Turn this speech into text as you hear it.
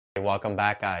Hey, welcome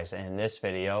back, guys. In this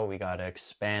video, we got to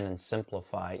expand and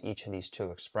simplify each of these two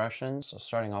expressions. So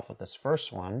starting off with this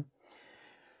first one,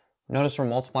 notice we're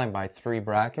multiplying by 3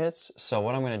 brackets. So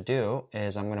what I'm going to do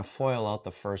is I'm going to FOIL out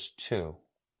the first 2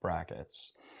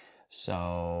 brackets.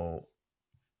 So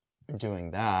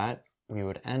doing that, we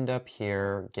would end up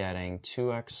here getting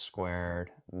 2x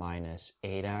squared minus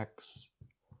 8x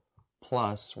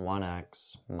plus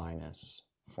 1x minus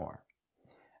 4.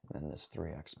 And then this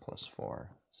 3x plus 4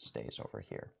 stays over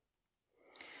here.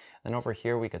 Then over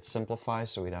here we could simplify,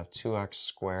 so we'd have 2x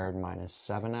squared minus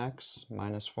 7x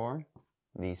minus 4.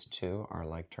 These two are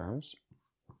like terms.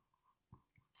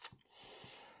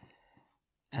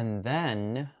 And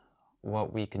then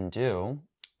what we can do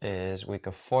is we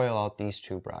could FOIL out these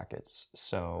 2 brackets.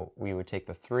 So we would take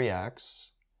the 3x,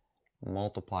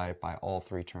 multiply it by all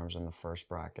 3 terms in the first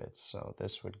bracket. So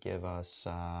this would give us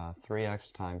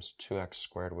 3x times 2x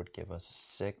squared would give us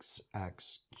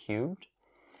 6x cubed.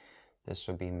 This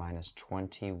would be minus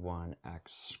 21x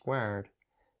squared.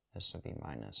 This would be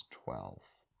minus 12x.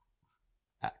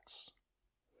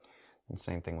 And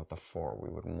same thing with the 4. We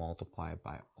would multiply it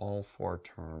by all 4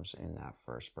 terms in that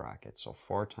first bracket. So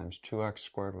 4 times 2x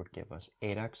squared would give us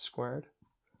 8x squared.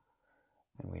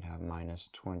 And we'd have minus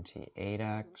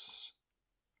 28x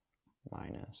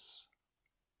minus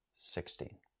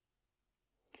 16.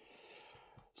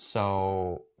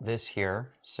 So this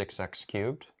here, 6x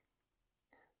cubed,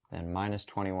 then minus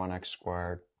 21x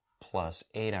squared plus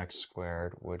 8x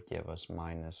squared would give us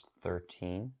minus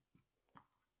 13x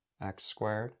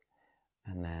squared.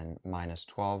 And then minus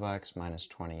 12x minus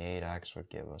 28x would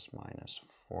give us minus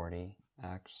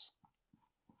 40x.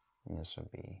 And this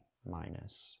would be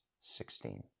minus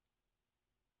 16.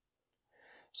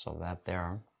 So that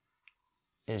there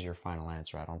is your final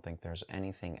answer. I don't think there's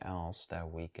anything else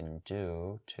that we can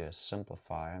do to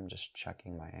simplify. I'm just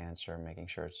checking my answer, making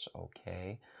sure it's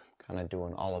okay. Kind of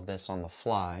doing all of this on the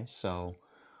fly, so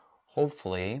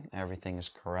hopefully everything is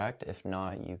correct. If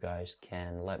not, you guys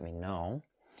can let me know.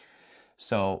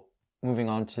 So moving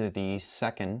on to the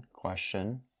second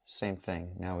question, same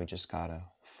thing. Now we just gotta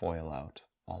FOIL out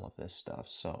all of this stuff.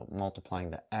 So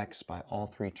multiplying the x by all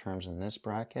 3 terms in this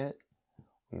bracket,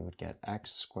 we would get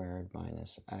x squared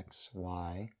minus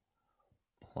xy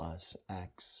plus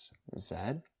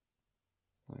xz,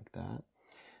 like that.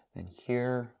 Then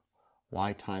here,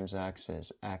 y times x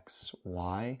is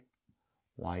xy,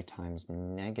 y times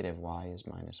negative y is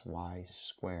minus y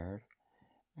squared,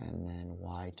 and then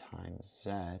y times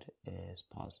z is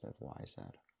positive yz.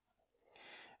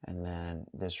 And then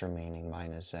this remaining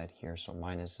minus z here, so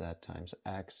minus z times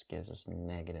x gives us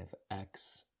negative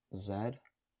xz.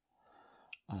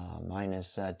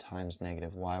 Minus z times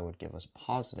negative y would give us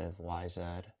positive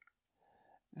yz.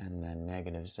 And then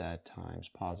negative z times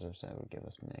positive z would give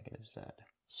us negative z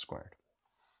squared.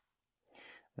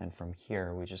 Then from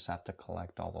here, we just have to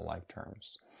collect all the like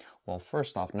terms. Well,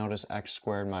 first off, notice x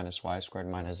squared minus y squared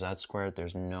minus z squared.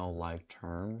 There's no like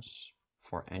terms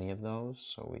for any of those,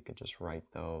 so we could just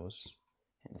write those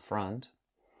in front.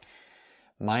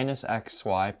 Minus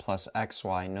xy plus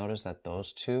xy, notice that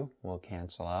those 2 will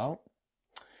cancel out.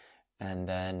 And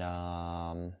then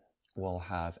we'll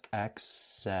have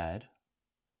xz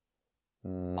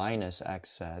minus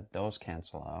xz, those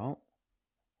cancel out.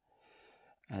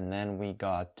 And then we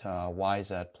got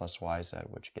yz plus yz,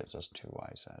 which gives us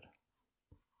 2yz.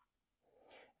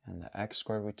 And the x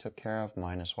squared we took care of,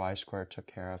 minus y squared took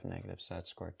care of, negative z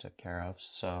squared took care of.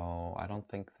 So I don't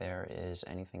think there is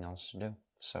anything else to do.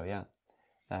 So yeah,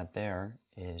 that there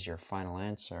is your final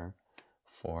answer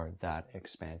for that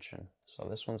expansion. So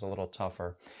this one's a little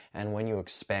tougher. And when you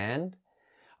expand,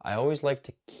 I always like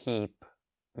to keep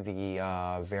the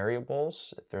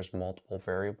variables, if there's multiple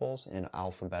variables, in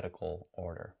alphabetical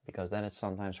order, because then it's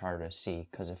sometimes harder to see.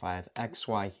 Because if I have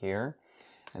xy here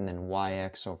and then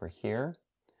yx over here,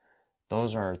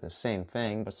 those are the same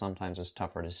thing, but sometimes it's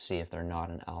tougher to see if they're not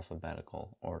in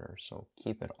alphabetical order. So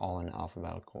keep it all in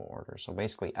alphabetical order. So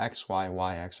basically xy,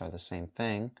 yx are the same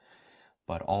thing,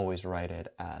 but always write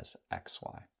it as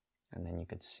xy. And then you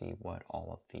could see what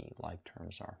all of the like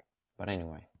terms are. But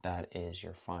anyway, that is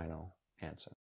your final answer.